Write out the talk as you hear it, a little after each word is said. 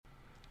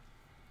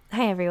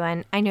Hi,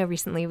 everyone. I know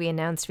recently we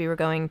announced we were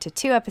going to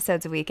 2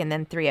 episodes a week and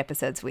then 3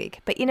 episodes a week.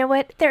 But you know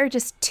what? There are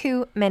just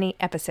too many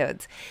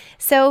episodes.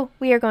 So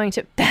we are going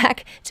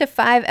back to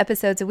 5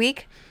 episodes a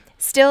week.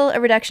 Still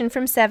a reduction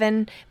from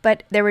 7,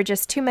 but there were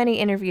just too many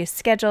interviews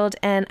scheduled,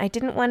 and I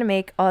didn't want to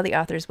make all the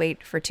authors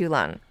wait for too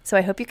long. So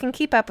I hope you can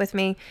keep up with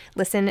me.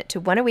 Listen to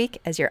 1 a week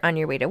as you're on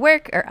your way to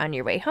work or on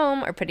your way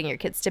home or putting your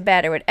kids to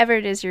bed or whatever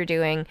it is you're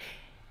doing.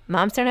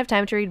 Moms Don't Have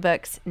Time to Read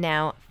Books,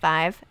 now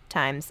 5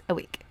 times a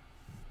week.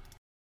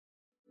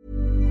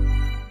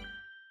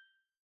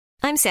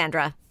 I'm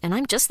Sandra, and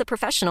I'm just the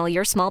professional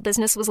your small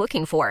business was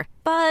looking for.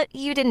 But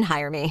you didn't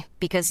hire me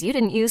because you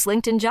didn't use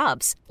LinkedIn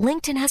Jobs.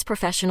 LinkedIn has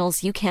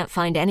professionals you can't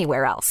find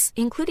anywhere else,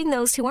 including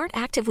those who aren't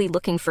actively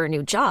looking for a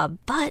new job,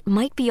 but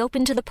might be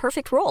open to the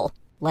perfect role,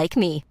 like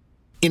me.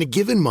 In a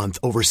given month,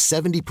 over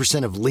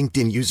 70% of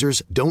LinkedIn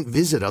users don't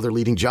visit other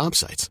leading job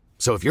sites.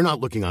 So if you're not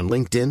looking on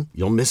LinkedIn,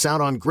 you'll miss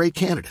out on great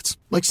candidates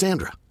like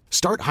Sandra.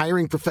 Start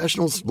hiring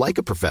professionals like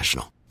a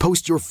professional.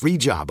 Post your free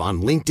job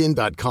on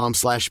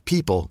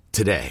linkedin.com/people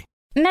today.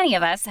 Many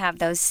of us have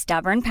those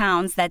stubborn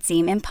pounds that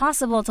seem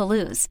impossible to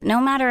lose,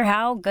 no matter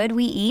how good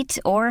we eat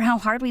or how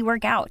hard we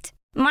work out.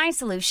 My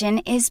solution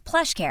is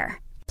PlushCare.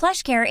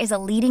 PlushCare is a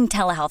leading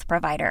telehealth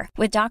provider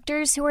with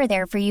doctors who are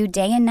there for you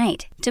day and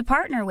night to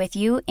partner with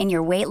you in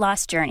your weight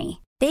loss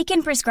journey. They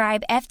can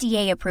prescribe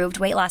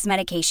FDA-approved weight loss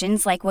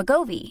medications like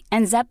Wegovy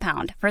and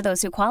Zepbound for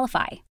those who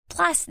qualify.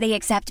 Plus, they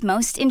accept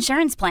most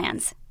insurance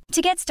plans.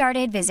 To get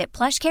started, visit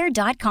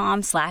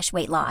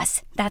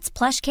plushcare.com/weightloss. That's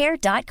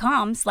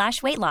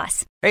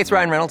plushcare.com/weightloss. Hey, it's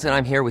Ryan Reynolds, and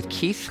I'm here with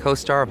Keith,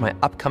 co-star of my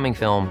upcoming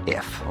film,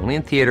 If, only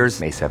in theaters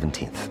May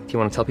 17th. Do you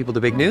want to tell people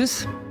the big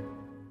news?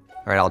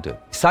 All right, I'll do it.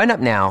 Sign up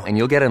now and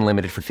you'll get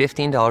unlimited for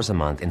 $15 a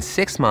month and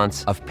 6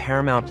 months of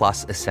Paramount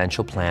Plus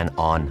Essential Plan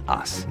on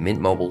us.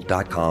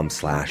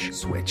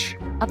 MintMobile.com/switch.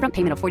 Upfront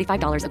payment of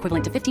 $45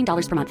 equivalent to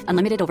 $15 per month.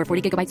 Unlimited over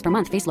 40 gigabytes per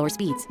month. Face lower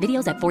speeds.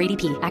 Videos at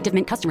 480p. Active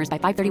Mint customers by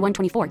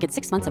 531.24 get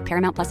 6 months of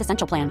Paramount Plus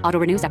Essential Plan. Auto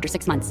renews after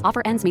 6 months.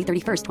 Offer ends May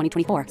 31st,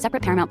 2024.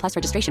 Separate Paramount Plus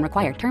registration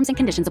required. Terms and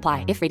conditions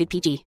apply if rated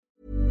PG.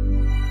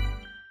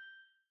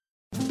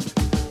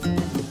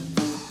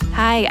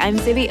 Hi, I'm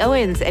Zibby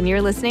Owens, and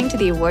you're listening to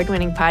the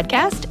award-winning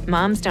podcast,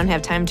 Moms Don't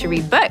Have Time to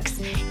Read Books.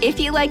 If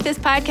you like this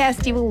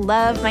podcast, you will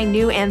love my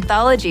new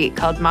anthology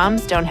called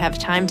Moms Don't Have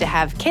Time to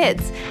Have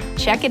Kids.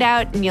 Check it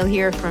out, and you'll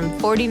hear from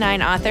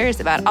 49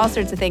 authors about all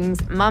sorts of things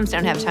moms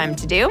don't have time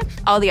to do.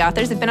 All the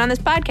authors have been on this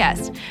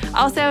podcast.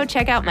 Also,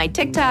 check out my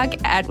TikTok,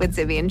 @with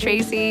Zibby and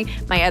Tracy,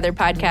 my other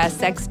podcast,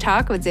 Sex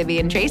Talk with Zibby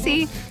and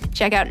Tracy.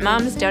 Check out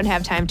Moms Don't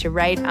Have Time to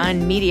Write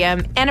on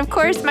Medium. And of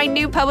course, my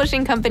new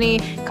publishing company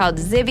called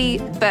Zibby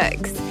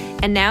Books.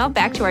 And now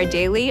back to our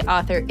daily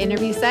author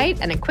interview site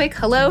and a quick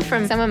hello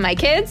from some of my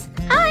kids.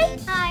 Hi.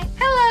 Hi.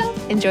 Hello.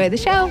 Enjoy the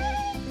show.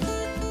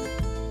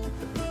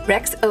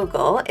 Rex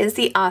Ogle is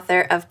the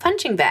author of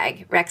Punching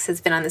Bag. Rex has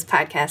been on this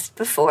podcast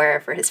before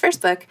for his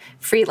first book,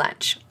 Free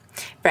Lunch.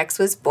 Rex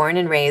was born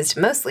and raised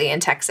mostly in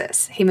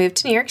Texas. He moved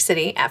to New York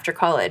City after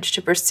college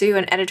to pursue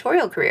an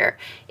editorial career,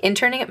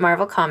 interning at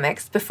Marvel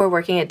Comics before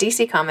working at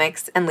DC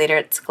Comics and later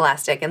at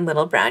Scholastic and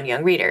Little Brown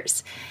Young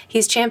Readers.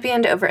 He's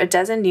championed over a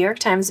dozen New York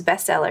Times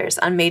bestsellers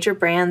on major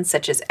brands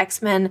such as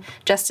X-Men,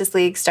 Justice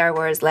League, Star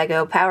Wars,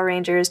 Lego, Power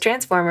Rangers,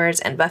 Transformers,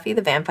 and Buffy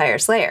the Vampire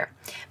Slayer.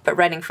 But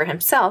writing for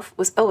himself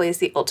was always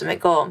the ultimate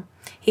goal.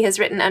 He has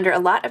written under a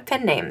lot of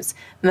pen names,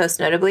 most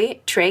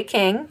notably Trey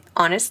King,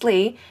 Honest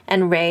Lee,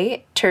 and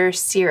Ray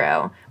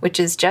Tercero, which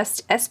is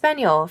just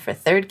Espanol for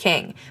third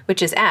king,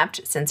 which is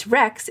apt since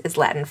Rex is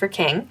Latin for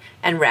king,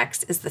 and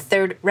Rex is the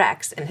third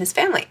Rex in his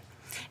family.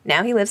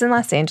 Now he lives in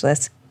Los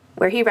Angeles,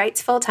 where he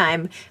writes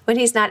full-time when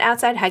he's not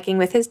outside hiking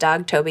with his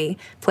dog Toby,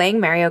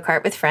 playing Mario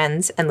Kart with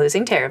friends, and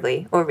losing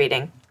terribly, or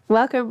reading.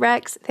 Welcome,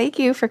 Rex. Thank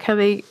you for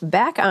coming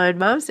back on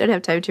Moms Don't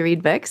Have Time to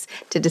Read Books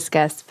to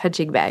discuss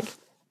Punching Bag.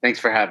 Thanks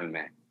for having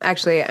me.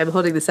 Actually, I'm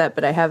holding this up,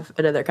 but I have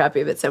another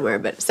copy of it somewhere.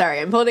 But sorry,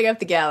 I'm holding up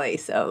the galley.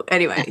 So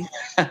anyway,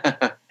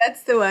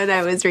 that's the one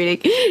I was reading.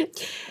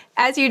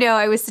 As you know,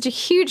 I was such a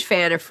huge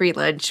fan of Free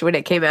Lunch when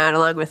it came out,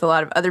 along with a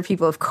lot of other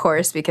people, of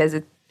course, because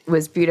it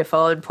was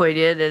beautiful and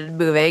poignant and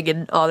moving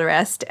and all the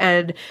rest.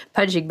 And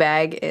Punching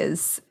Bag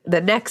is the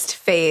next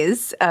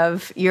phase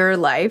of your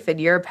life and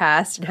your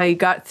past and how you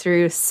got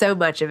through so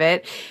much of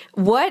it.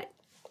 What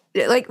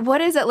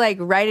is it like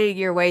writing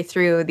your way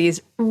through these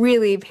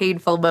really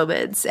painful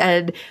moments,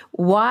 and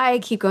why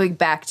keep going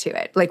back to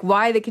it? Like,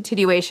 why the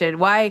continuation?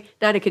 Why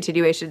not a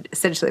continuation,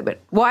 essentially, but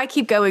why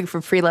keep going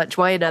from Free Lunch?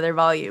 Why another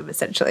volume,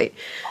 essentially?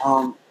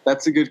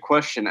 That's a good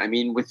question. I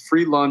mean, with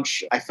Free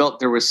Lunch, I felt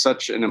there was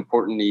such an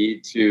important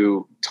need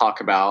to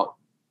talk about,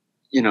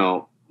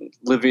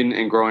 living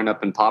and growing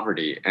up in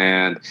poverty.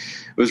 And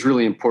it was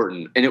really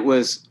important. And it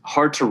was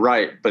hard to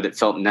write, but it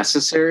felt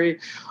necessary.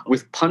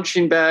 With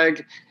Punching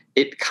Bag,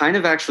 it kind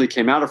of actually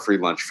came out of Free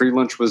Lunch. Free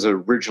Lunch was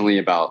originally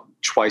about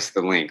twice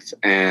the length.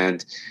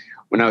 And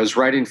when I was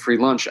writing Free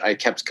Lunch, I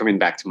kept coming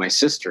back to my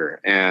sister.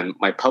 And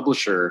my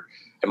publisher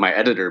and my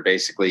editor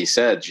basically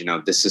said,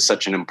 this is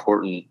such an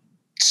important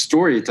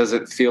story. It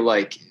doesn't feel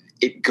like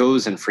it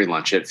goes in Free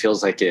Lunch. It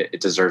feels like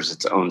it deserves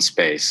its own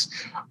space.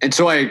 And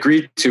so I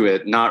agreed to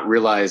it, not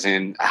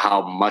realizing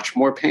how much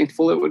more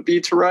painful it would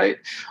be to write.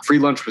 Free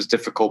Lunch was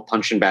difficult.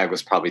 Punching Bag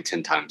was probably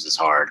 10 times as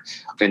hard.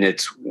 And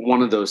it's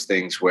one of those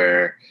things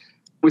where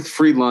with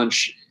Free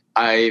Lunch,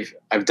 I've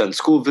done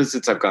school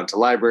visits, I've gone to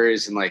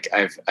libraries, and like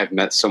I've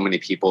met so many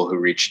people who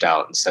reached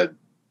out and said,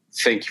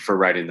 thank you for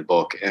writing the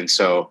book. And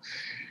so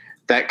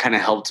that kind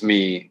of helped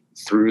me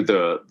through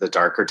the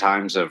darker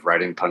times of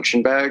writing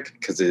Punching Bag,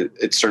 because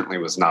it certainly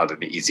was not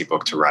an easy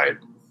book to write.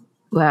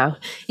 Wow.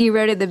 You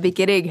wrote in the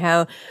beginning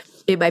how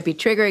it might be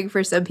triggering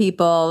for some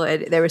people,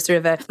 and there was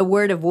sort of a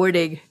word of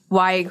warning.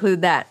 Why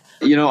include that?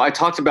 You know, I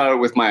talked about it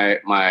with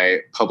my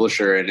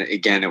publisher, and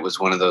again, it was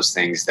one of those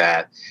things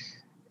that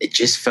it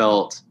just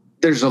felt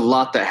there's a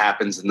lot that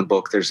happens in the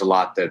book. There's a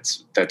lot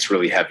that's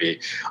really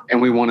heavy.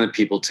 And we wanted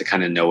people to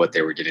kind of know what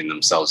they were getting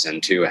themselves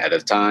into ahead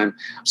of time.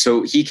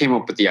 So he came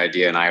up with the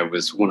idea, and I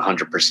was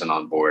 100%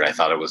 on board. I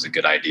thought it was a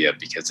good idea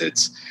because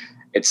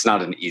it's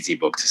not an easy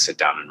book to sit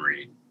down and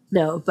read.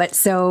 No, but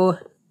so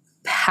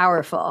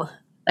powerful.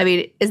 I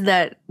mean, isn't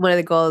that one of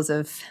the goals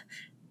of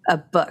a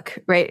book,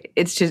 right?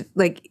 It's just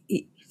like,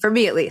 for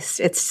me at least,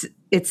 it's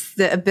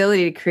the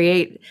ability to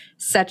create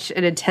such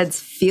an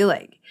intense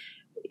feeling.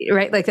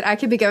 Right? Like I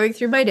could be going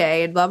through my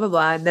day and blah, blah,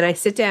 blah. And then I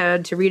sit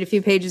down to read a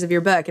few pages of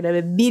your book and I'm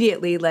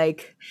immediately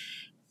like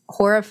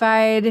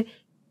horrified,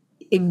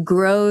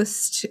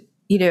 engrossed,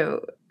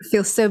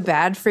 feel so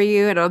bad for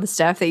you and all the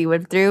stuff that you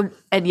went through.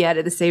 And yet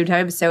at the same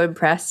time, so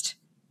impressed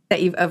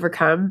that you've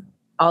overcome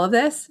all of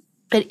this.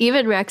 And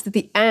even Rex at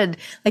the end,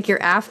 like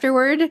your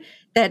afterword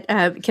that,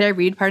 can I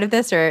read part of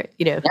this or,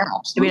 Yeah,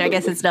 I mean, I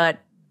guess it's not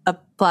a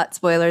plot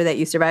spoiler that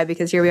you survived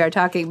because here we are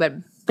talking, but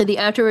in the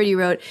afterword you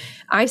wrote,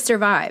 I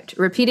survived.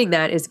 Repeating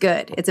that is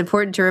good. It's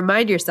important to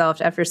remind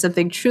yourself after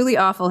something truly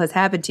awful has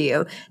happened to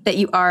you that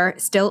you are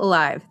still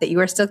alive, that you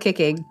are still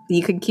kicking, that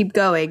you can keep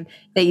going,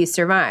 that you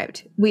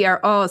survived. We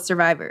are all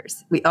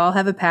survivors. We all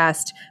have a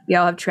past. We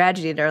all have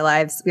tragedy in our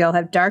lives. We all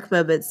have dark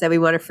moments that we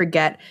want to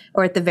forget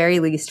or at the very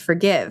least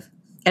forgive.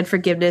 And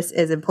forgiveness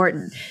is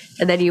important.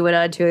 And then you went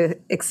on to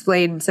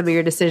explain some of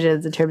your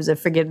decisions in terms of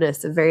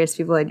forgiveness of various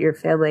people in your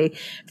family.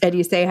 And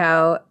you say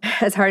how,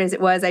 as hard as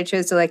it was, I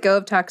chose to let go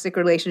of toxic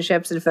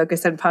relationships and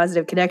focus on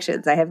positive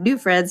connections. I have new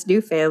friends, new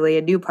family,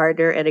 a new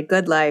partner, and a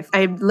good life.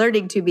 I am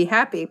learning to be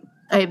happy.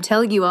 I am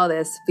telling you all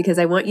this because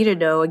I want you to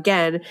know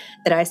again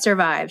that I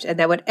survived and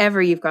that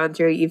whatever you've gone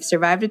through, you've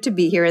survived it to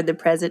be here in the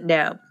present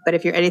now. But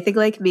if you're anything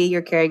like me,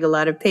 you're carrying a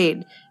lot of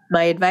pain.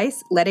 My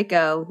advice, let it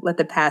go. Let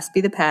the past be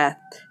the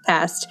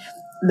past.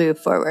 Move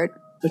forward,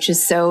 which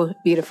is so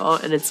beautiful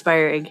and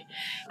inspiring.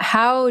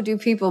 How do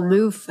people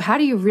move? How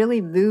do you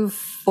really move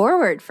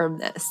forward from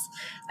this?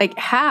 Like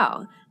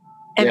how?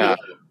 I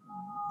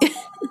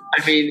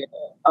mean,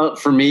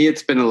 for me,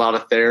 it's been a lot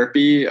of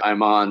therapy.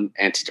 I'm on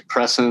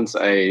antidepressants.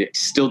 I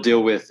still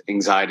deal with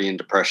anxiety and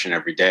depression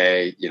every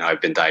day.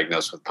 I've been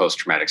diagnosed with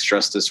post-traumatic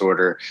stress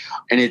disorder,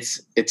 and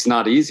it's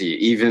not easy.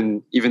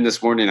 Even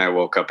this morning, I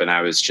woke up and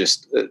I was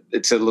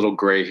it's a little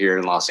gray here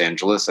in Los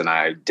Angeles, and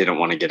I didn't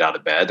want to get out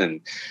of bed,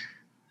 and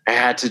I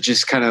had to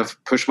just kind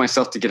of push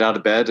myself to get out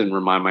of bed and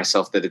remind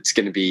myself that it's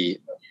going to be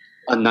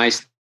a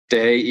nice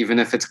day, even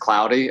if it's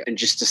cloudy, and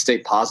just to stay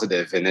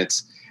positive. And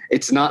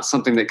it's not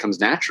something that comes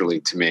naturally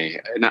to me.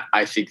 And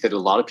I think that a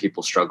lot of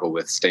people struggle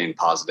with staying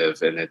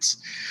positive, and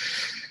it's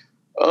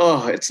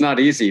not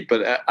easy,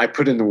 but I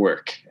put in the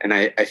work, and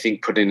I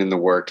think putting in the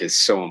work is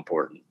so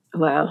important.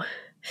 Wow.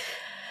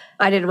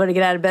 I didn't want to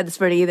get out of bed this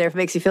morning either, if it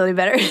makes you feel any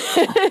better.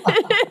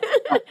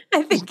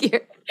 I think there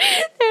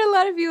are a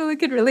lot of people who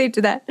can relate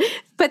to that.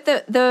 But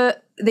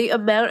the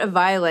amount of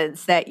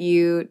violence that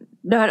you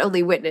not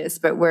only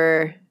witnessed, but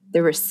were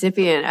the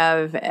recipient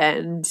of,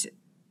 and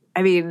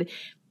I mean,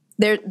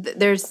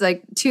 there's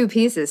like two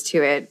pieces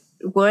to it.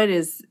 One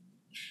is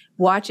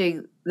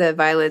watching the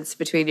violence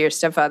between your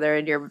stepfather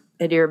and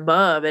your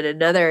mom, and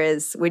another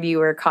is when you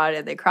were caught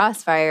in the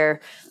crossfire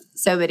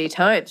so many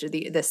times, or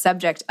the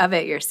subject of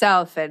it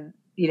yourself, and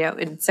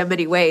in so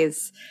many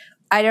ways.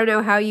 I don't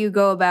know how you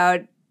go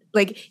about,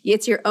 like,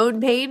 it's your own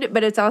pain,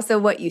 but it's also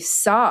what you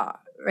saw,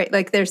 right?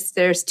 Like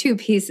there's two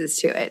pieces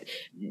to it.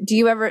 Do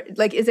you ever,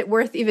 like, is it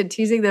worth even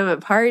teasing them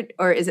apart,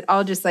 or is it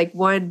all just like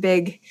one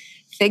big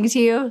thing to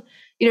you?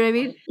 You know what I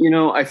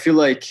mean? I feel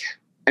like,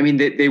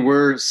 they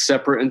were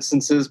separate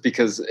instances,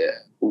 because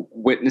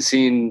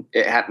witnessing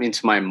it happening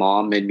to my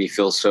mom made me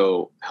feel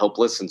so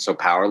helpless and so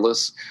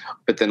powerless,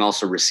 but then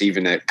also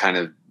receiving it kind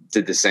of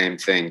did the same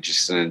thing,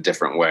 just in a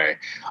different way.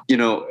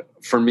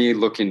 For me,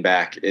 looking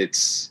back,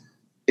 it's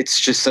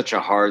just such a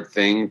hard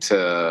thing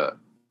to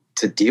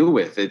deal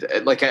with.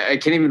 Like I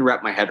can't even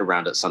wrap my head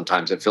around it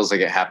sometimes. It feels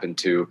like it happened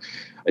to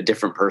a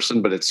different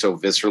person, but it's so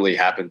viscerally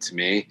happened to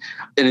me.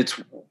 And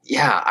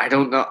I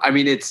don't know.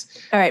 It's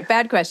all right.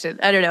 Bad question.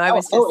 I don't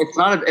know.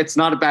 It's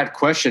not a bad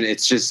question.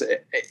 It's just,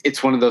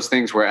 it's one of those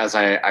things where, as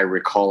I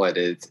recall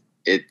it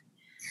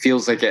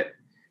feels like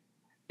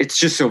it's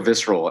just so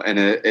visceral, and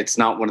it's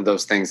not one of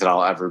those things that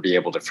I'll ever be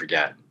able to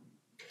forget.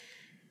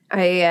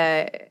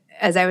 I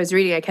as I was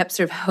reading, I kept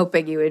sort of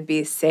hoping you would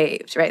be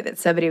saved, right? That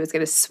somebody was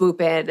going to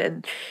swoop in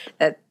and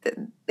that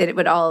it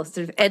would all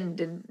sort of end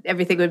and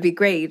everything would be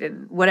great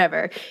and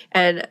whatever.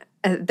 And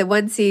the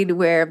one scene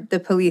where the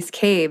police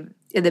came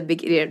in the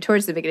beginning,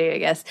 towards the beginning, I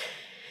guess,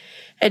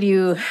 and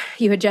you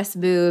had just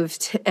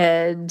moved,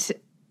 and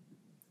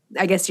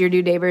I guess your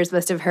new neighbors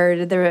must have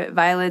heard the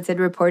violence and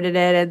reported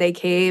it, and they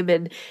came,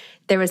 and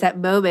there was that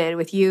moment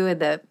with you and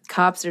the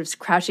cops sort of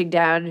crouching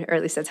down, or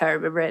at least that's how I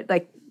remember it,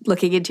 like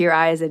looking into your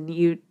eyes and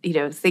you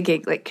know,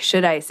 thinking like,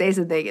 should I say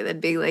something? And then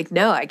being like,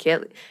 no, I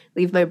can't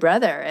leave my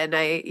brother. And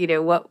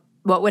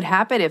what would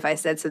happen if I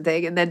said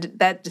something? And then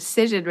that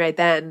decision right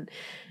then,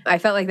 I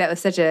felt like that was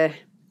such a,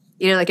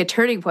 like a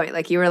turning point.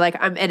 Like you were like,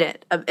 I'm in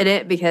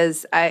it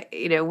because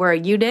we're a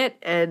unit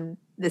and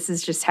this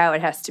is just how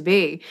it has to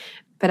be.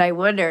 But I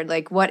wondered,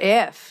 like, what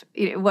if,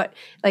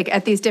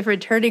 at these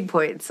different turning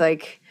points,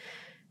 like,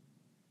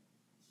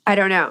 I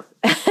don't know.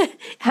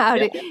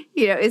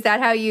 Is that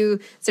how you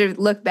sort of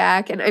look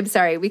back? And I'm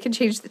sorry, we can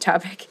change the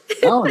topic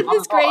on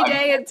this gray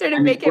day and sort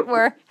of make it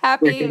more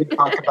happy. We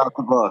talk about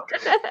the book.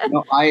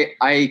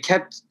 I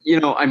kept,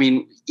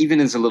 even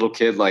as a little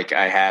kid, like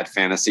I had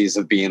fantasies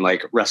of being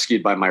like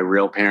rescued by my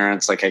real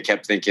parents. Like I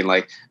kept thinking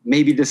like,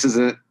 maybe these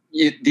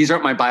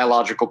aren't my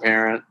biological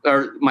parent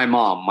or my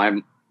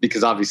mom,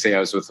 because obviously I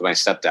was with my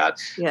stepdad,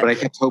 but I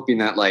kept hoping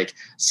that like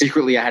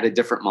secretly I had a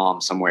different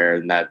mom somewhere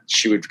and that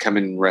she would come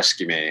in and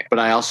rescue me. But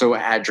I also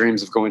had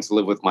dreams of going to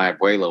live with my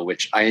abuela,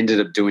 which I ended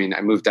up doing.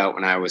 I moved out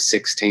when I was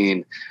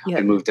 16.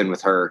 I moved in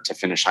with her to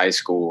finish high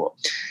school.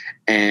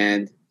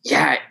 And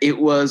it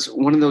was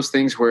one of those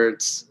things where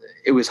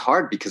it was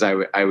hard because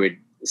I would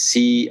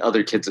see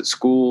other kids at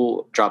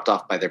school dropped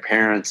off by their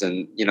parents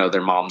and,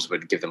 their moms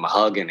would give them a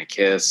hug and a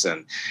kiss.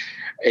 And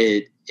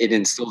it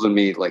instilled in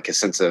me like a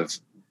sense of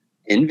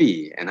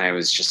envy. And I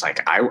was just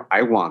like,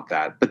 I want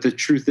that. But the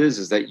truth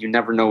is that you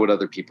never know what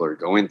other people are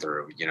going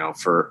through.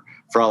 For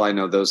all I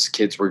know, those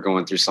kids were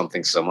going through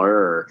something similar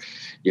or,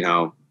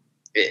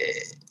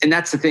 and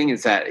that's the thing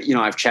is that,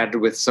 I've chatted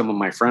with some of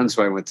my friends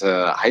who I went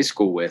to high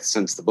school with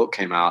since the book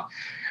came out.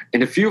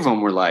 And a few of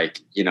them were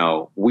like,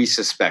 we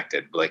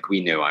suspected, like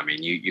we knew. I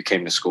mean, you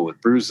came to school with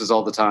bruises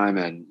all the time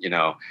and,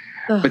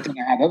 but then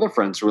I had other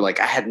friends who were like,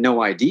 I had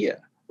no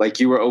idea. Like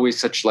you were always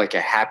such like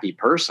a happy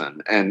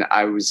person. And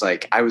I was a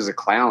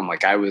clown.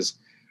 Like I was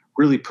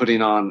really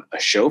putting on a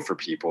show for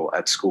people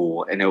at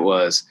school. And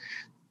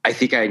I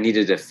think I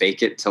needed to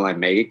fake it till I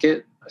make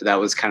it. That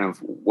was kind of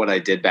what I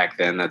did back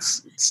then.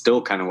 That's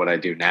still kind of what I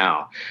do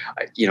now.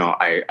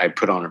 I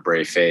put on a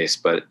brave face,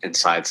 but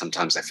inside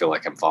sometimes I feel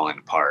like I'm falling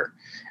apart.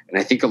 And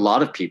I think a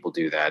lot of people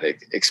do that,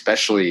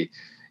 especially,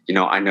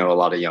 I know a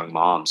lot of young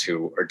moms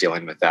who are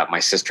dealing with that. My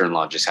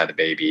sister-in-law just had a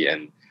baby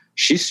and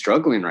she's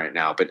struggling right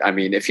now. But I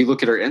mean, if you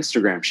look at her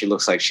Instagram, she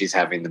looks like she's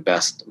having the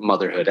best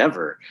motherhood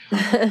ever.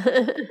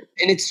 And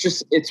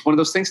it's one of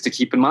those things to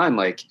keep in mind.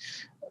 Like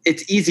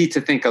it's easy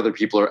to think other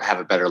people have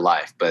a better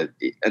life, but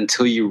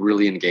until you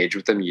really engage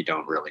with them, you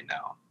don't really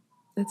know.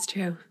 That's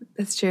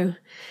true.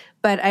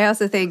 But I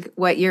also think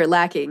what you're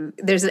lacking,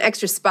 there's an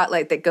extra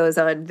spotlight that goes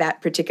on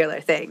that particular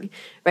thing,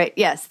 right?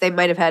 Yes, they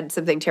might have had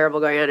something terrible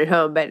going on at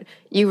home, but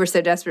you were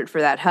so desperate for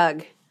that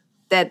hug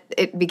that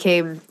it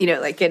became,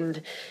 like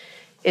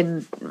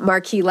in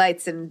marquee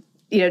lights and,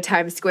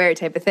 Times Square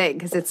type of thing.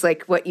 Cause it's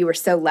like what you were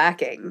so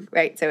lacking,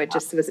 right? So it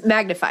just was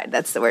magnified.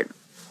 That's the word.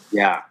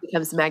 Yeah. It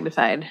becomes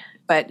magnified,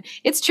 but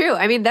it's true.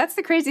 I mean, that's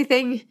the crazy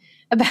thing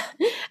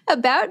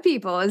about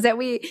people is that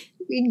we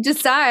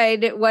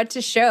decide what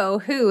to show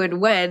who and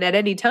when at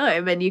any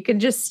time. And you can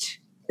just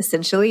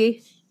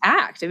essentially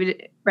act. I mean,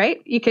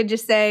 right. You could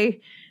just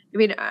say,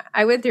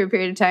 I went through a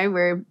period of time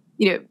where,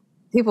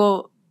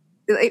 people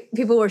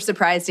were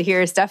surprised to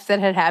hear stuff that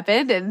had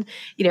happened. And,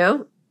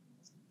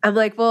 I'm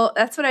like, well,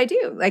 that's what I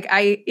do. Like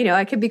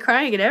I could be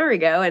crying an hour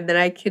ago and then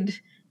I could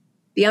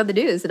be on the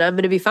news and I'm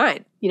going to be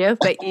fine,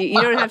 but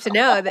you don't have to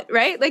know that,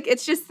 right? Like,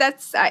 it's just, there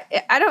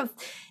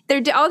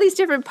are all these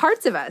different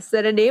parts of us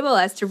that enable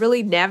us to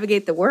really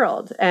navigate the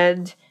world.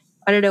 And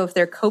I don't know if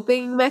they're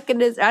coping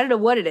mechanisms. I don't know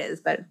what it is,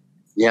 but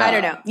I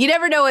don't know. You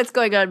never know what's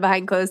going on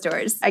behind closed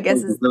doors, I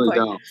guess is the point.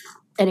 Don't.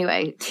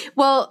 Anyway,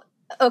 well,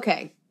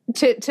 okay.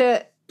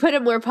 To put a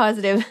more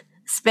positive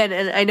spin,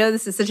 and I know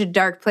this is such a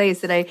dark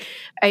place, and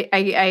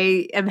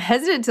I am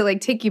hesitant to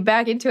like take you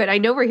back into it. I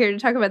know we're here to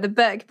talk about the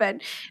book,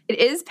 but it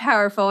is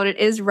powerful and it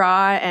is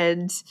raw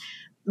and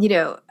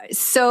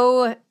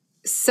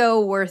so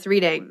worth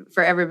reading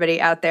for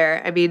everybody out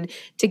there. I mean,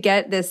 to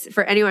get this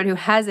for anyone who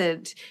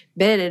hasn't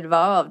been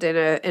involved in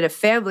a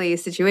family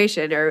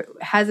situation or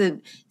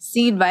hasn't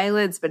seen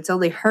violence, but it's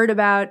only heard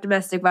about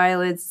domestic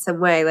violence in some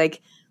way,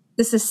 like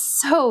this is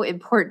so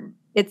important.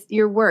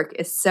 Your work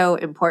is so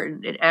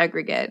important in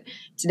aggregate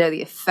to know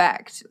the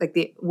effect,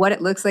 like what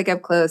it looks like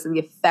up close and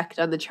the effect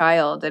on the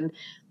child. And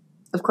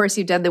of course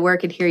you've done the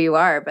work and here you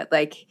are, but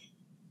like,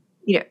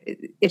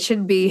 it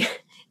shouldn't be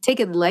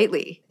taken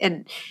lightly.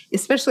 And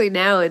especially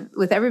now and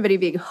with everybody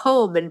being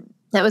home and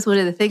That was one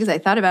of the things I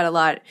thought about a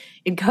lot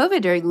in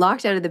COVID during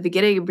lockdown in the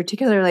beginning in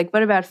particular. Like,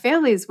 what about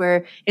families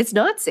where it's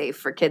not safe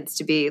for kids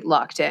to be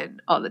locked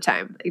in all the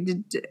time? Like,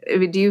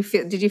 did you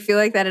feel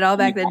like that at all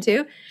back then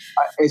too?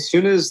 As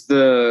soon as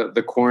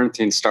the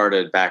quarantine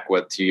started back,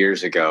 2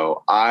 years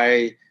ago,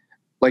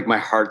 my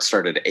heart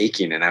started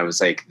aching, and I was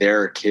like, there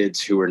are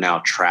kids who are now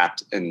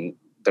trapped in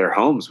their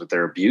homes with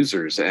their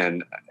abusers.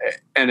 And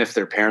if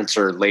their parents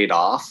are laid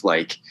off,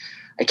 like,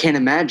 I can't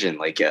imagine,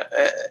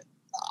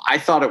 I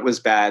thought it was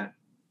bad.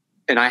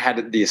 And I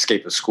had the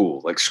escape of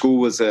school. Like, school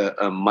was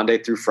a Monday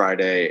through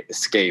Friday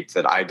escape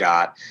that I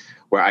got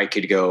where I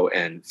could go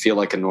and feel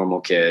like a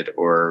normal kid,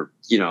 or,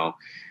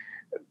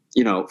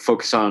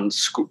 focus on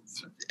school,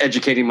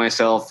 educating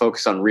myself,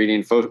 focus on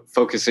reading,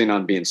 focusing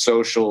on being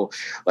social.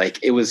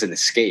 Like, it was an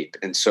escape.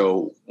 And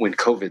so when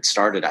COVID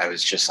started, I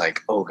was just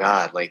like, oh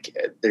God, like,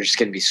 there's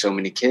going to be so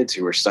many kids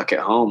who are stuck at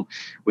home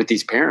with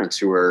these parents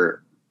who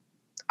are,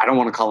 I don't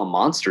want to call them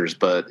monsters,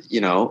 but,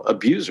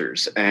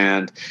 abusers.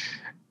 And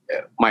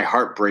my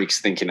heart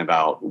breaks thinking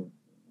about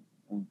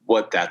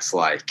what that's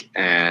like.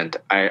 And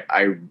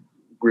I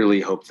really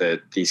hope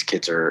that these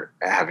kids are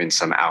having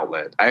some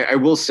outlet. I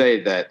will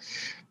say that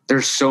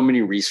there's so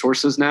many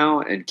resources now,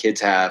 and kids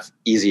have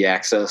easy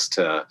access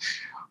to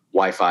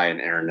Wi-Fi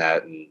and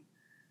internet and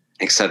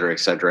et cetera, et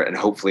cetera. And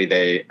hopefully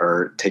they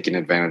are taking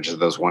advantage of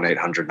those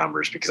 1-800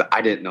 numbers, because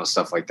I didn't know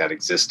stuff like that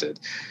existed.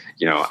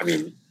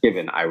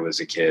 Given I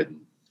was a kid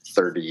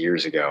 30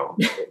 years ago,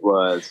 it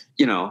was,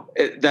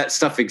 that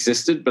stuff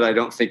existed, but I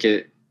don't think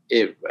it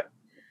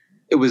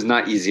was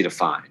not easy to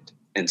find.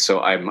 And so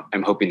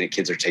I'm hoping that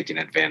kids are taking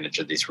advantage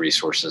of these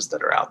resources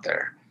that are out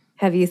there.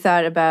 Have you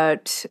thought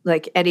about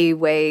any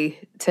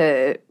way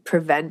to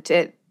prevent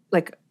it?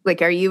 Like,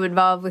 are you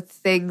involved with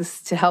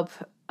things to help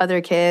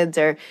other kids,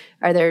 or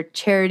are there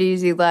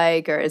charities you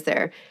like, or is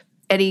there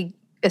any,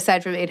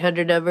 aside from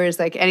 800 numbers,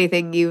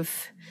 anything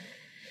you've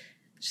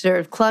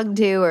sort of clung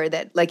to, or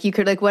that you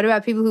could, what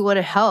about people who want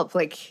to help?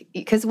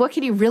 Because what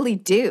can you really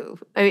do?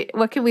 I mean,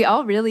 what can we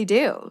all really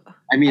do?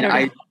 I mean,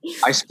 I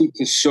speak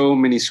to so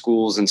many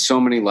schools and so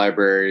many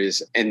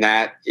libraries, and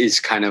that is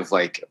kind of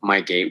like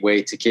my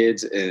gateway to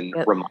kids, and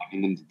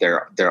reminding them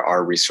that there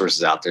are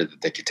resources out there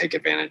that they can take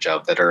advantage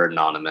of, that are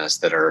anonymous,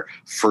 that are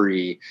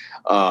free,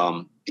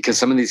 because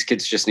some of these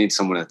kids just need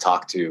someone to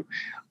talk to.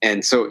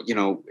 And so,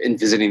 in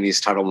visiting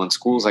these Title I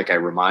schools, I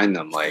remind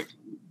them,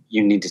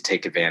 you need to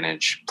take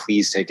advantage.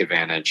 Please take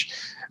advantage.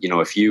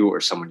 If you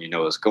or someone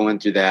is going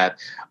through that,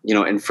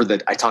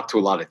 and I talk to a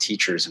lot of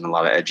teachers and a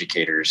lot of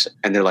educators,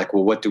 and they're like,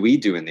 well, what do we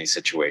do in these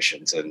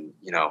situations? And,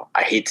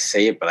 I hate to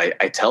say it, but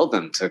I tell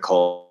them to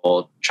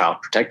call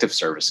Child Protective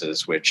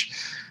Services, which,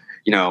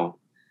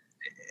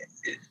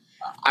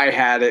 I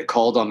had it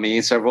called on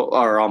me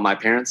on my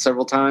parents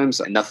several times,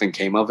 and nothing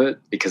came of it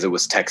because it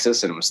was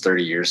Texas and it was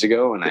 30 years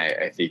ago. And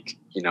I think,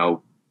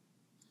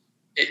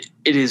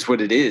 it is what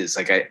it is.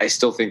 I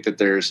still think that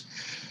there's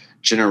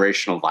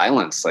generational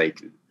violence.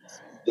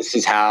 This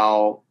is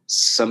how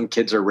some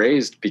kids are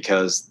raised,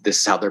 because this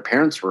is how their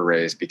parents were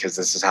raised, because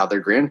this is how their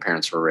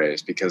grandparents were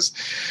raised, because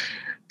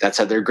that's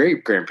how their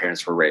great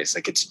grandparents were raised.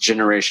 It's a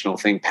generational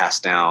thing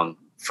passed down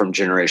from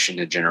generation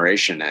to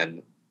generation.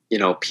 And,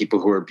 people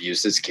who are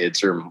abused as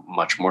kids are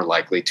much more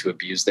likely to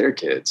abuse their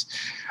kids.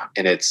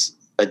 And it's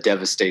a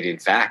devastating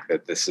fact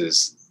that this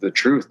is the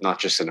truth, not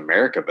just in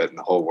America, but in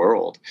the whole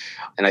world.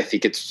 And I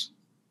think it's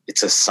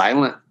a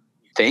silent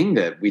thing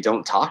that we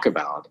don't talk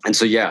about. And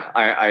so,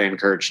 I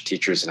encourage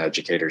teachers and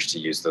educators to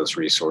use those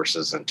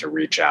resources and to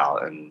reach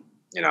out and,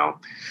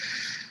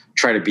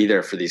 try to be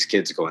there for these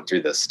kids going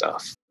through this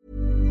stuff.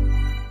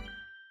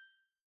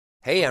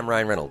 Hey, I'm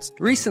Ryan Reynolds.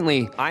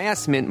 Recently, I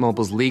asked Mint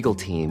Mobile's legal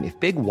team if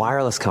big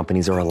wireless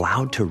companies are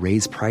allowed to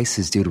raise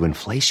prices due to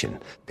inflation.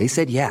 They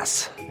said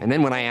yes. And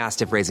then when I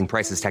asked if raising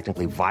prices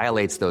technically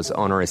violates those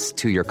onerous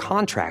 2-year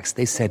contracts,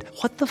 they said,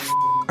 what the f***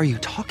 are you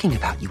talking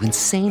about, you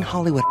insane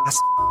Hollywood ass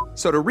f-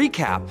 So to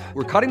recap,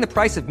 we're cutting the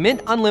price of Mint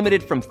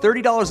Unlimited from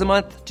 $30 a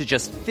month to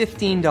just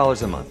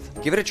 $15 a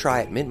month. Give it a try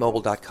at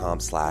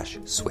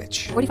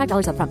mintmobile.com/switch.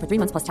 $45 up front for 3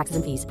 months plus taxes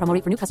and fees. Promo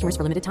rate for new customers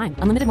for limited time.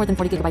 Unlimited more than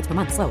 40 gigabytes per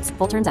month. Slows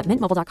full terms at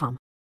mintmobile.com.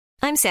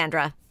 I'm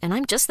Sandra, and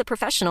I'm just the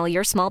professional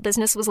your small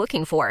business was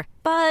looking for.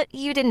 But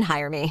you didn't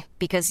hire me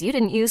because you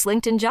didn't use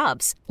LinkedIn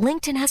Jobs.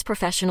 LinkedIn has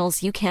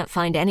professionals you can't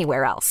find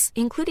anywhere else,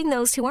 including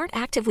those who aren't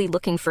actively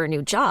looking for a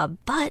new job,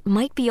 but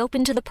might be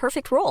open to the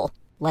perfect role,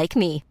 like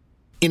me.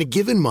 In a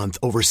given month,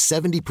 over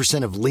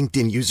 70% of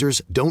LinkedIn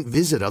users don't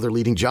visit other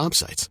leading job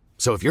sites.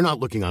 So if you're not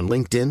looking on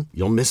LinkedIn,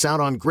 you'll miss out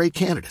on great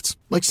candidates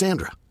like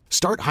Sandra.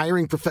 Start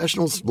hiring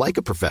professionals like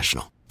a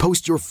professional.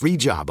 Post your free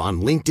job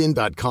on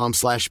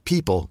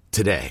linkedin.com/people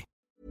today.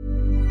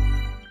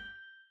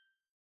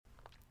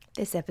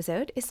 This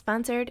episode is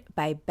sponsored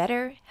by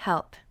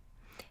BetterHelp.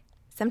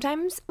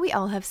 Sometimes we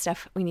all have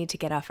stuff we need to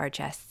get off our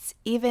chests.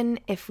 Even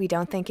if we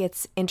don't think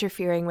it's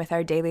interfering with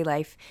our daily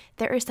life,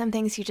 there are some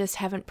things you just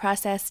haven't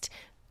processed,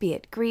 be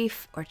it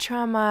grief or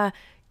trauma,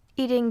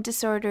 eating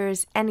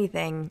disorders,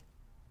 anything.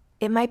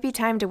 It might be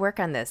time to work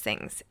on those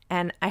things,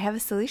 and I have a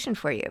solution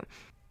for you.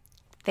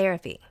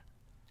 Therapy.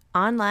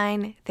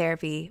 Online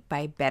Therapy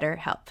by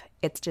BetterHelp.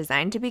 It's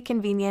designed to be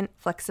convenient,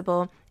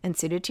 flexible, and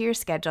suited to your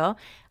schedule.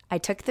 I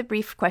took the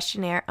brief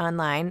questionnaire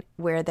online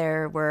where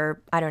there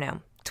were,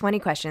 20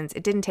 questions.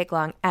 It didn't take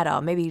long at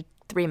all, maybe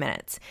 3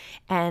 minutes.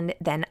 And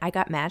then I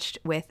got matched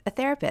with a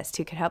therapist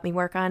who could help me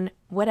work on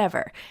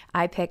whatever.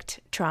 I picked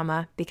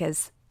trauma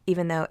because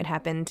even though it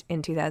happened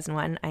in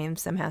 2001, I am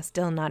somehow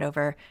still not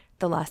over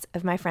the loss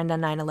of my friend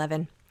on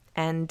 9/11.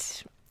 And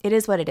it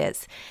is what it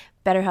is.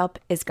 BetterHelp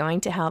is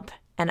going to help.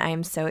 And I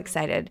am so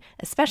excited,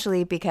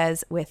 especially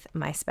because with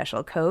my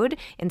special code,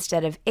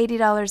 instead of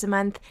 $80 a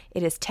month,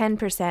 it is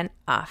 10%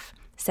 off,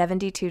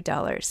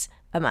 $72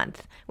 a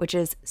month, which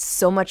is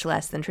so much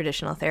less than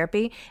traditional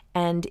therapy.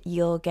 And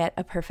you'll get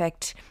a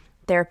perfect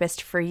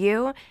therapist for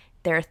you.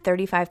 There are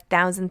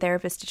 35,000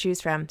 therapists to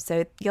choose from,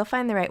 so you'll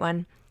find the right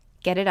one.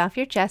 Get it off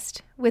your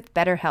chest with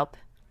BetterHelp.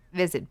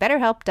 Visit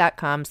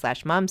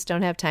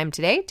betterhelp.com/momsdon'thavetime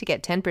today to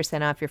get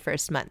 10% off your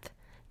first month.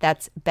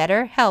 That's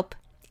BetterHelp,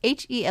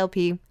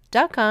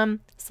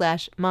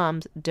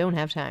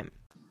 HELP.com/momsdon'thavetime.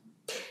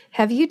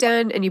 Have you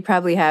done, and you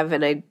probably have,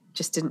 and I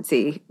just didn't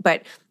see,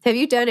 but have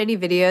you done any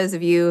videos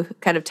of you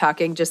kind of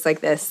talking just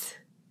like this,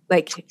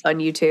 like on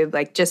YouTube,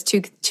 like just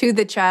to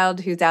the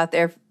child who's out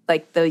there,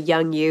 like the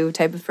young you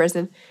type of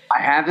person?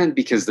 I haven't,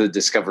 because the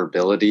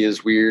discoverability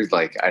is weird.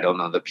 Like, I don't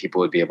know that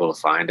people would be able to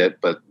find it,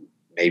 but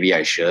maybe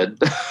I should.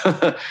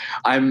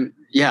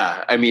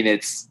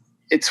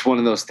 It's one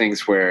of those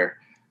things where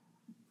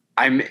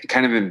I'm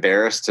kind of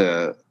embarrassed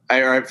or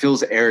it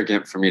feels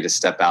arrogant for me to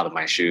step out of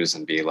my shoes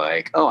and be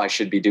like, oh, I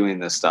should be doing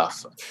this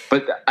stuff.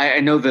 But I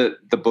know that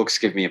the books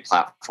give me a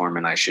platform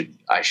and I should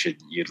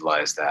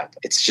utilize that.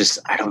 It's just,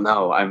 I don't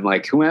know. I'm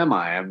like, who am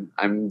I?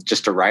 I'm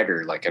just a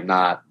writer. Like, I'm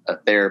not a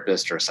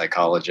therapist or a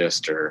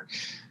psychologist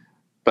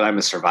but I'm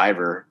a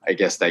survivor. I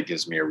guess that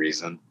gives me a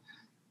reason.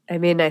 I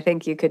mean, I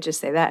think you could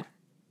just say that.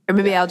 Or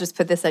maybe I'll just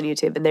put this on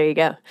YouTube and there you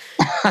go.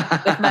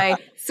 With my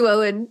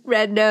swollen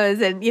red nose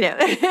and,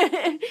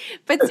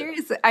 But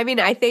seriously, I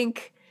mean, I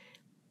think,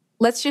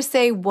 let's just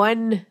say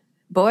one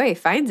boy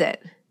finds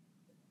it.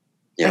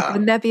 Yeah. Like,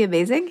 wouldn't that be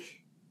amazing?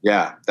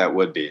 Yeah, that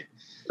would be.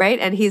 Right?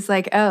 And he's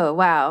like, oh,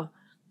 wow.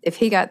 If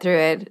he got through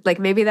it, like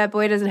maybe that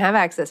boy doesn't have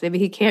access. Maybe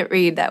he can't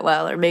read that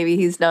well, or maybe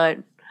he's not,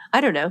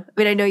 I don't know. I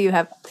mean, I know you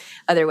have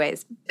other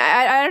ways.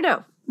 I don't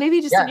know.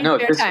 Maybe just in your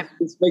spare time.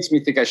 This makes me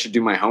think I should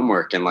do my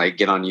homework and like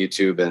get on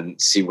YouTube and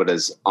see what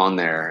is on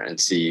there and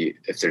see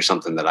if there's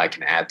something that I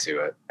can add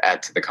to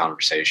the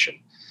conversation.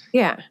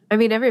 Yeah. I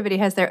mean, everybody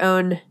has their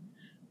own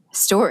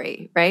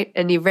story, right?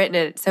 And you've written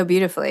it so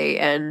beautifully.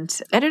 And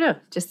I don't know,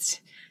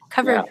 just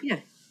cover. Yeah.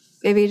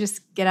 Maybe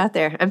just get out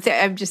there. I'm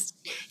just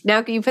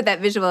now. Can you put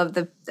that visual of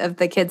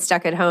the kid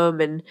stuck at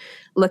home and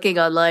looking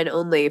online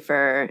only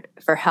for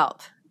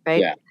help,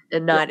 right? Yeah.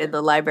 And not in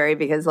the library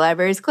because the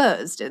library's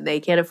closed and they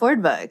can't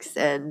afford books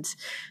and,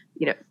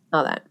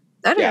 all that.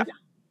 I don't know.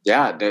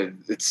 Yeah,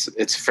 it's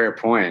a fair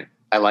point.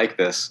 I like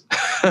this.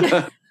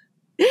 I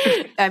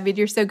mean,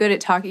 you're so good at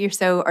talking. You're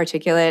so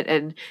articulate.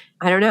 And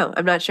I don't know.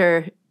 I'm not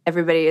sure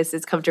everybody is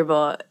as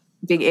comfortable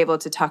being able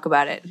to talk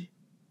about it.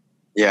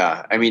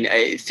 Yeah. I mean,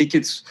 I think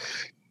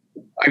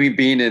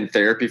being in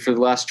therapy for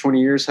the last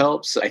 20 years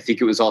helps. I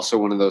think it was also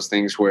one of those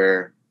things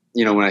where,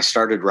 when I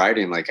started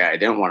writing, like I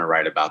didn't want to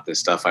write about this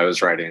stuff. I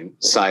was writing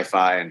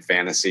sci-fi and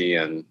fantasy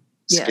and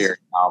scary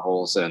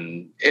novels.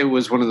 And it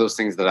was one of those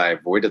things that I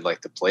avoided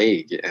like the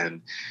plague.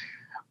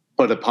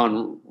 But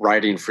upon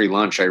writing Free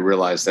Lunch, I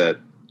realized that,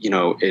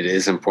 it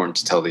is important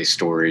to tell these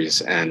stories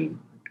and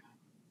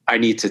I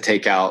need to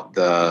take out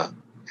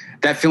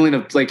that feeling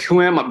of like,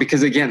 who am I?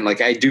 Because again,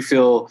 like I do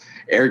feel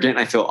arrogant.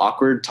 I feel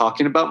awkward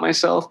talking about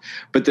myself,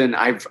 but then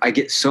I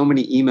get so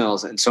many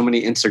emails and so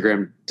many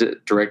Instagram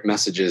direct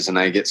messages. And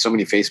I get so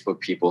many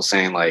Facebook people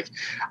saying like,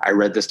 I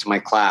read this to my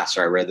class,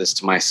 or I read this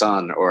to my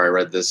son, or I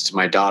read this to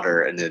my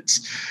daughter.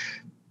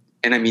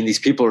 And I mean, these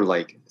people are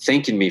like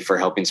thanking me for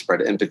helping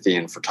spread empathy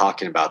and for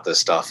talking about this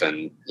stuff.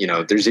 And,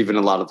 there's even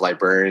a lot of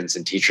librarians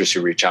and teachers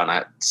who reach out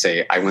and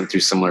say, I went through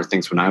similar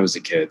things when I was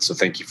a kid. So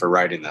thank you for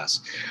writing this.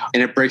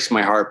 And it breaks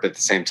my heart. But at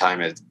the same time,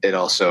 it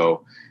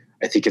also,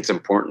 I think it's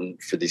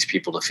important for these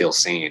people to feel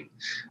seen.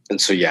 And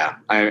so, yeah,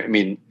 I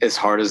mean, as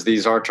hard as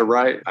these are to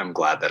write, I'm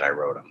glad that I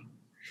wrote them.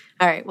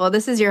 All right. Well,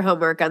 this is your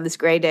homework on this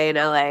gray day in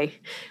LA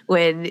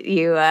when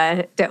you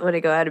don't want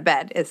to go out of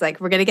bed. It's like,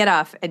 we're going to get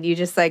off and you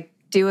just like,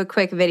 do a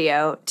quick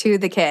video to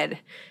the kid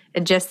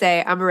and just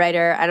say, I'm a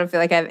writer. I don't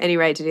feel like I have any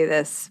right to do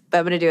this, but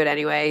I'm going to do it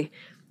anyway.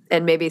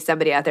 And maybe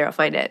somebody out there will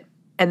find it.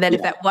 And then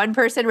if that one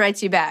person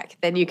writes you back,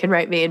 then you can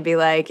write me and be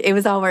like, it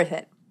was all worth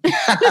it.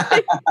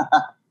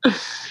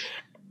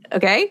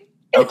 Okay?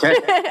 Okay.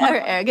 All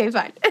right, okay,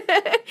 fine.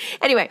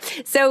 Anyway,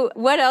 so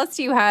what else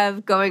do you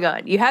have going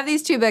on? You have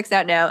these 2 books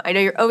out now. I know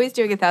you're always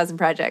doing 1,000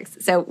 projects.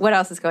 So what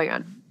else is going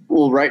on?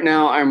 Well, right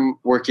now I'm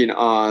working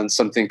on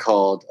something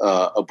called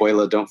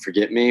Abuela, Don't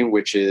Forget Me,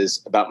 which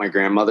is about my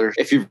grandmother.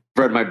 If you've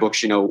read my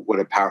books, you know what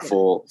a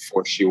powerful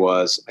force she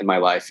was in my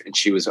life. And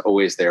she was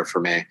always there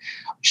for me.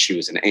 She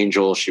was an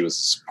angel. She was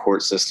a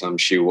support system.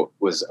 She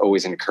was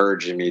always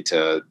encouraging me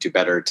to do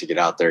better, to get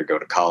out there, go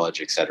to college,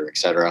 et cetera, et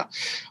cetera.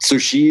 So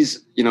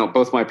she's, you know,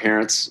 both my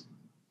parents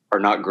are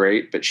not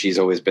great, but she's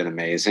always been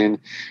amazing.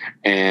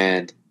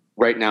 And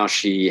right now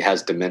she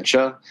has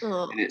dementia,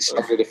 and it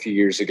started a few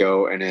years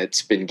ago, and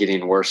it's been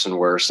getting worse and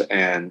worse.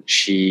 And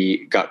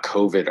she got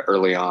COVID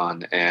early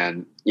on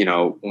and, you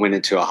know, went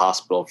into a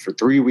hospital for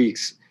 3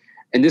 weeks.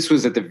 And this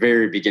was at the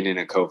very beginning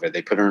of COVID.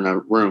 They put her in a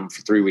room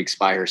for 3 weeks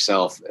by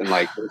herself and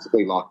like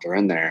basically locked her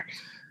in there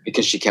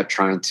because she kept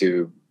trying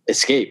to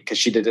escape because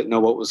she didn't know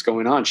what was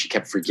going on. She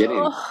kept forgetting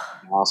in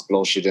the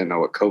hospital. She didn't know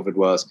what COVID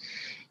was.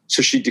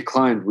 So she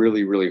declined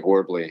really, really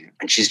horribly,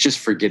 and she's just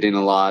forgetting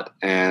a lot.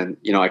 And,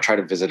 you know, I try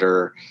to visit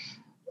her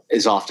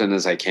as often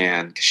as I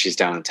can because she's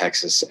down in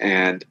Texas,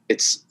 and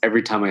it's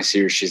every time I see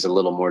her, she's a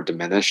little more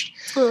diminished.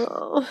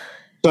 Oh.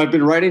 So I've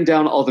been writing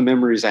down all the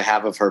memories I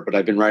have of her, but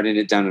I've been writing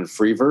it down in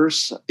free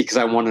verse because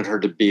I wanted her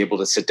to be able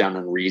to sit down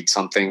and read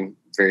something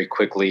very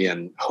quickly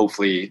and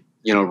hopefully,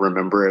 you know,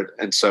 remember it.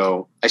 And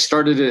so I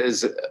started it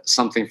as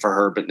something for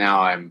her, but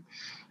now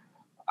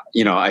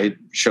I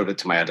showed it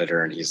to my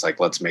editor and he's like,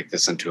 let's make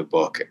this into a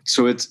book.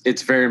 So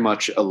it's very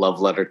much a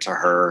love letter to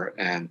her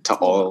and to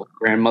all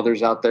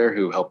grandmothers out there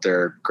who help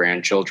their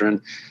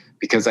grandchildren,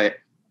 because I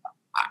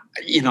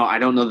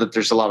don't know that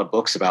there's a lot of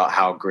books about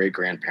how great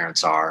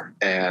grandparents are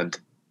and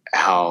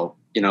how,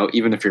 you know,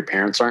 even if your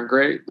parents aren't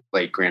great,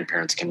 like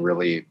grandparents can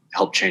really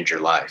help change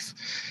your life.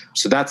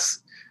 So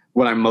that's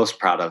what I'm most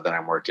proud of that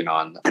I'm working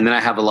on. And then I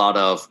have a lot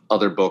of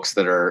other books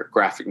that are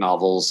graphic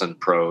novels and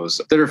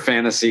prose that are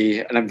fantasy.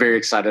 And I'm very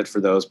excited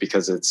for those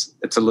because it's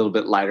a little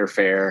bit lighter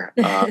fare.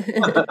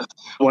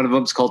 One of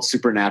them is called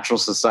Supernatural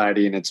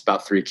Society, and it's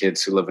about 3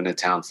 kids who live in a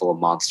town full of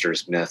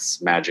monsters,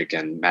 myths, magic,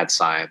 and mad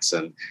science.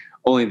 And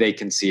only they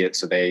can see it.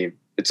 So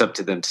it's up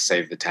to them to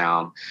save the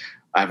town.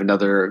 I have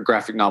another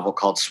graphic novel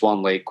called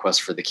Swan Lake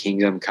Quest for the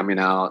Kingdom coming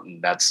out.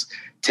 And that's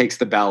takes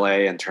the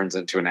ballet and turns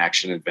into an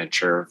action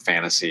adventure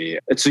fantasy.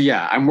 And so,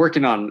 yeah, I'm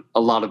working on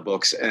a lot of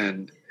books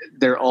and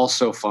they're all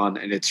so fun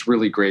and it's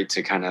really great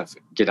to kind of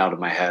get out of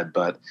my head.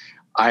 But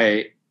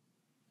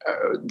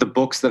the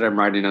books that I'm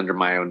writing under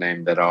my own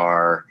name that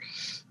are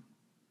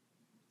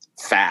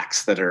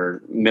facts, that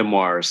are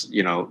memoirs,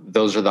 you know,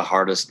 those are the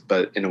hardest,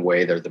 but in a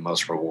way they're the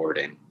most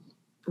rewarding.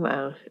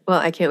 Wow. Well,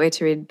 I can't wait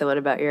to read the one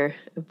about your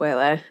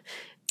abuela.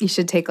 You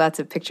should take lots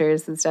of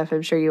pictures and stuff.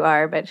 I'm sure you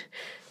are, but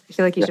I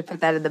feel like you should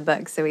put that in the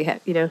book so we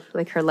have, you know,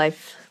 like her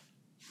life.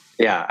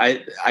 Yeah,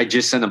 I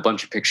just sent a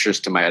bunch of pictures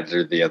to my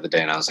editor the other day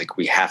and I was like,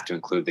 we have to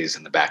include these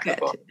in the back of the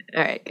book.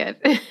 All right,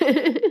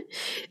 good.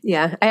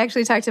 Yeah, I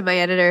actually talked to my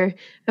editor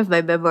of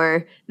my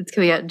memoir that's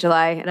coming out in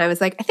July and I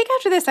was like, I think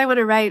after this I want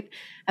to write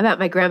about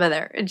my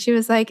grandmother. And she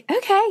was like,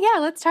 okay, yeah,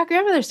 let's talk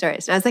grandmother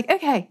stories. And I was like,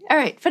 okay, all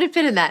right, put a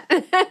pin in that.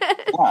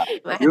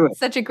 I had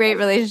such a great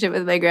relationship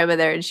with my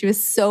grandmother and she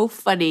was so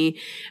funny.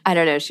 I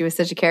don't know, she was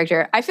such a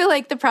character. I feel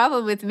like the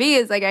problem with me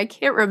is like I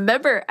can't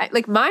remember.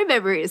 Like my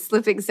memory is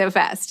slipping so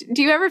fast.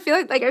 Do you ever feel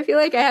like I feel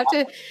like I have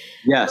to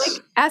like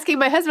asking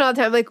my husband all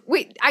the time, like,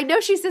 wait, I know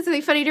she said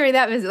something funny during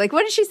that visit. Like,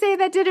 what did she say at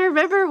that dinner?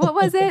 Remember? What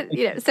was it?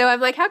 You know, so I'm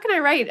like, how can I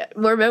write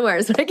more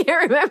memoirs when I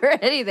can't remember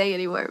anything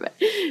anymore? But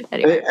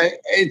anyway.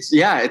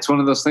 It's one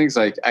of those things.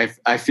 Like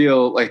I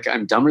feel like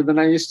I'm dumber than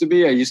I used to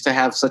be. I used to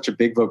have such a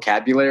big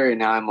vocabulary and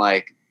now I'm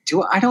like,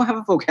 I don't have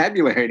a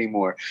vocabulary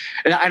anymore.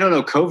 And I don't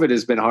know, COVID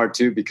has been hard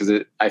too, because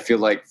I feel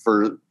like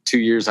for 2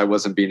 years I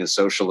wasn't being as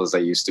social as I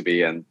used to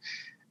be. And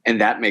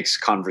that makes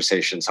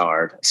conversations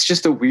hard. It's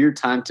just a weird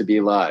time to be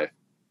alive.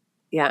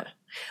 Yeah.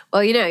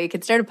 Well, you know, you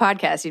could start a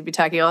podcast. You'd be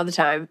talking all the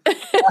time.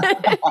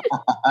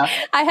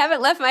 I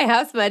haven't left my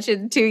house much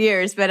in 2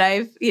 years, but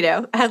I've, you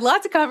know, had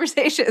lots of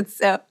conversations.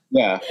 So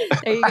yeah,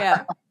 there you go.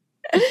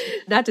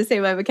 Not to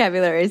say my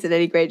vocabulary is in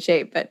any great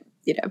shape, but,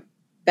 you know,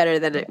 better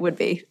than it would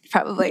be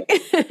probably.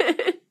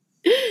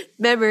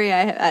 Memory,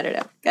 I don't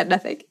know, got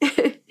nothing.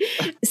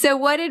 So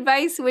what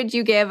advice would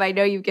you give? I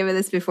know you've given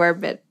this before,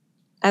 but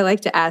I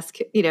like to ask,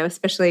 you know,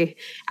 especially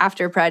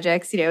after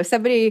projects, you know,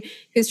 somebody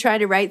who's trying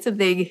to write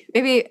something,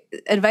 maybe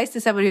advice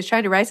to someone who's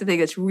trying to write something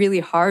that's really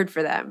hard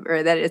for them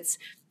or that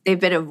they've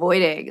been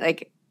avoiding.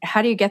 Like,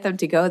 how do you get them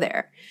to go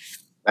there?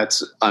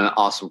 That's an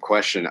awesome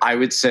question. I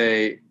would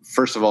say,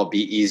 first of all,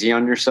 be easy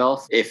on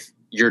yourself. If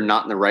you're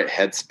not in the right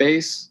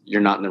headspace,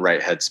 you're not in the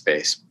right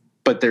headspace.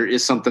 But there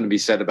is something to be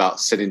said about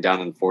sitting down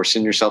and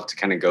forcing yourself to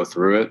kind of go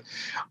through it.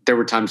 There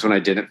were times when I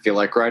didn't feel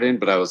like writing,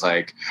 but I was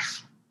like,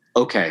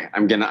 okay,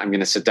 I'm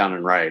gonna sit down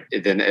and write.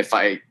 And then if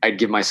I'd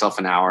give myself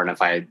an hour, and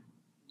if I,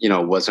 you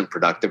know, wasn't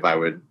productive, I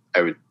would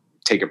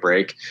take a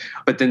break.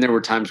 But then there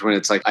were times when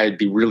it's like I'd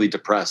be really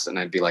depressed, and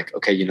I'd be like,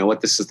 okay, you know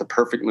what? This is the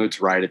perfect mood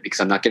to write it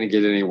because I'm not going to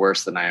get any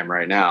worse than I am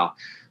right now.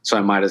 So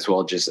I might as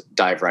well just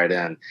dive right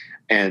in.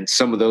 And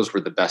some of those were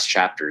the best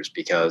chapters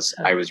because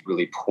I was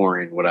really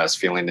pouring what I was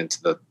feeling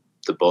into the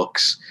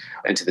books,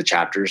 into the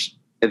chapters.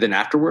 And then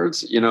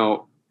afterwards,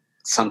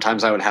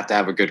 sometimes I would have to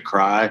have a good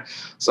cry.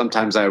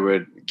 Sometimes I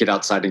would get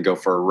outside and go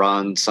for a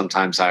run.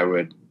 Sometimes I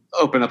would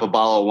open up a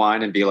bottle of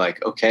wine and be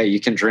like, okay, you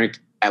can drink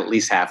at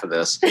least half of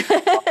this.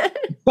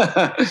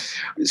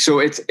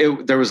 So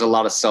there was a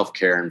lot of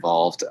self-care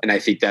involved. And I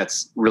think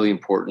that's really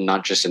important,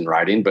 not just in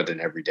writing, but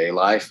in everyday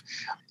life.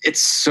 It's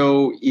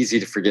so easy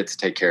to forget to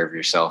take care of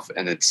yourself.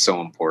 And it's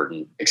so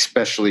important,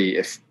 especially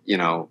if,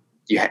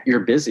 you're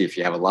busy, if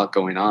you have a lot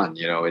going on.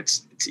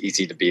 It's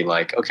easy to be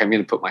like, okay, I'm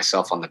going to put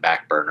myself on the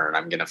back burner and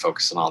I'm going to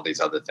focus on all these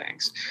other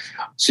things.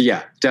 So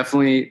yeah,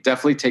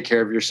 definitely take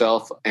care of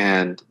yourself.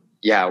 And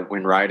yeah,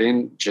 when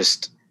writing,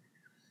 just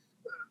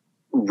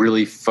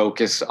really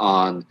focus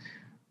on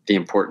the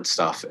important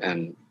stuff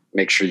and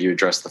make sure you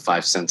address the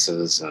 5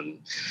 senses. And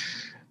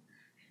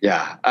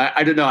yeah,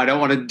 I don't know. I don't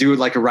want to do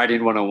like a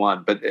writing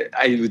 101, but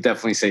I would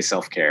definitely say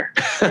self-care.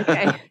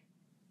 Okay.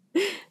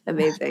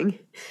 Amazing.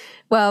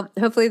 Well,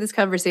 hopefully this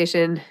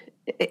conversation,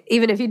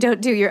 even if you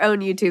don't do your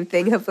own YouTube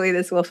thing, hopefully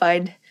this will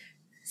find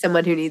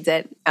someone who needs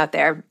it out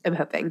there. I'm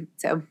hoping.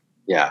 So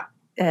yeah.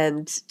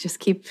 And just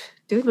keep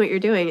doing what you're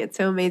doing. It's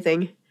so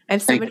amazing. I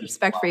have so much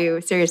respect for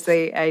you.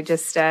 Seriously. I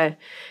just,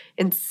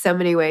 in so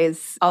many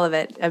ways, all of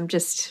it.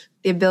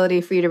 The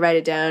ability for you to write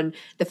it down,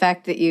 the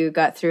fact that you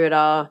got through it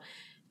all,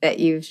 that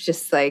you've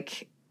just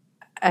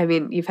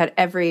you've had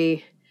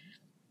every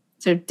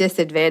sort of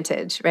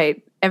disadvantage,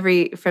 right?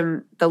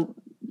 From the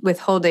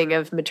withholding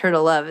of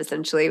maternal love,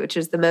 essentially, which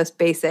is the most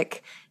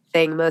basic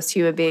thing most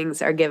human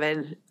beings are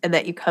given, and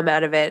that you come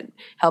out of it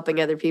helping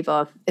other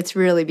people. It's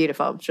really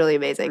beautiful. It's really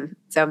amazing.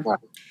 So,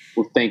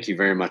 well, thank you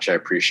very much. I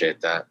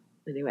appreciate that.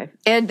 Anyway,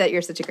 and that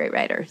you're such a great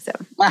writer. So,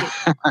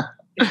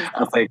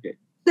 I'll take it.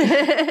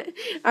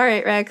 All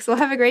right, Rex. Well,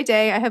 have a great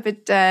day. I hope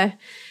it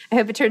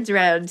turns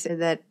around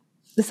and that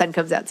the sun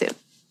comes out soon.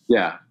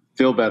 Yeah,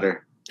 feel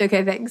better.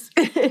 Okay, thanks.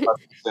 All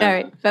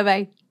right,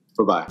 bye-bye.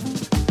 Bye-bye.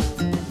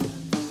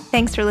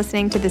 Thanks for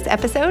listening to this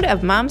episode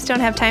of Moms Don't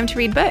Have Time to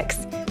Read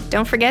Books.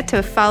 Don't forget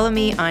to follow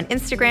me on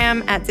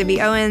Instagram at Zibby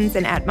Owens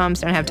and at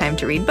Moms Don't Have Time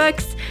to Read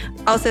Books.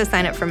 Also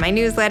sign up for my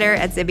newsletter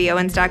at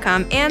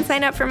zibbyowens.com and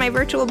sign up for my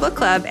virtual book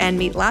club and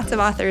meet lots of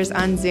authors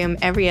on Zoom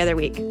every other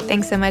week.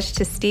 Thanks so much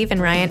to Steve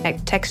and Ryan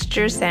at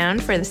Texture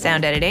Sound for the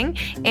sound editing.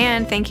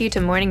 And thank you to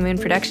Morning Moon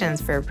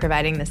Productions for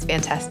providing this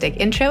fantastic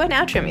intro and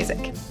outro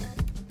music.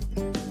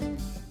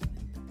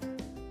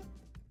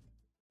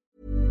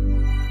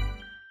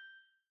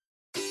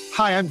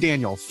 Hi, I'm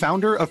Daniel,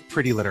 founder of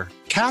Pretty Litter.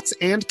 Cats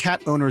and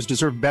cat owners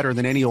deserve better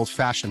than any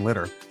old-fashioned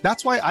litter.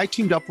 That's why I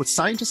teamed up with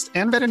scientists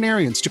and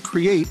veterinarians to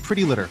create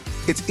Pretty Litter.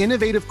 Its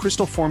innovative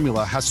crystal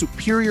formula has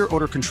superior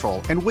odor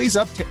control and weighs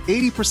up to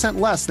 80%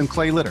 less than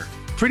clay litter.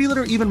 Pretty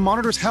Litter even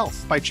monitors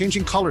health by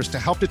changing colors to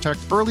help detect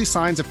early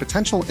signs of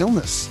potential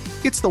illness.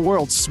 It's the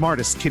world's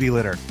smartest kitty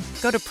litter.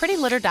 Go to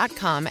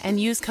prettylitter.com and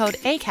use code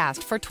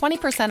ACAST for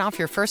 20% off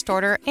your first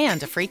order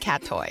and a free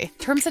cat toy.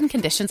 Terms and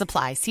conditions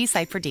apply. See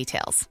site for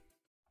details.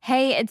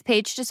 Hey, it's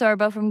Paige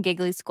DeSorbo from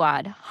Giggly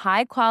Squad.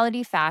 High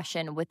quality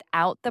fashion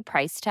without the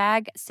price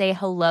tag. Say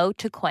hello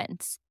to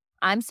Quince.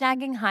 I'm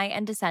snagging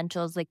high-end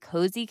essentials like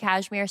cozy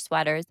cashmere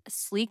sweaters,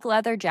 sleek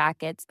leather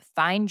jackets,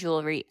 fine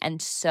jewelry,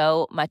 and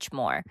so much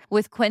more.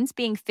 With Quince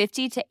being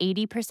 50 to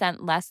 80%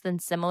 less than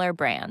similar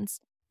brands.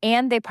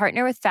 And they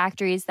partner with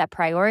factories that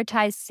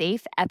prioritize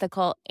safe,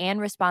 ethical, and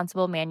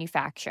responsible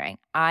manufacturing.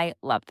 I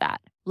love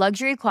that.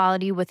 Luxury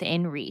quality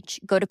within reach.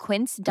 Go to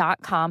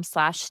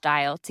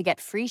quince.com/style to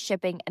get free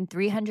shipping and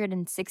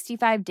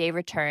 365-day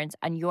returns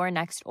on your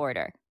next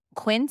order.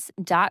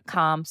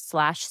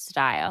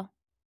 Quince.com/style.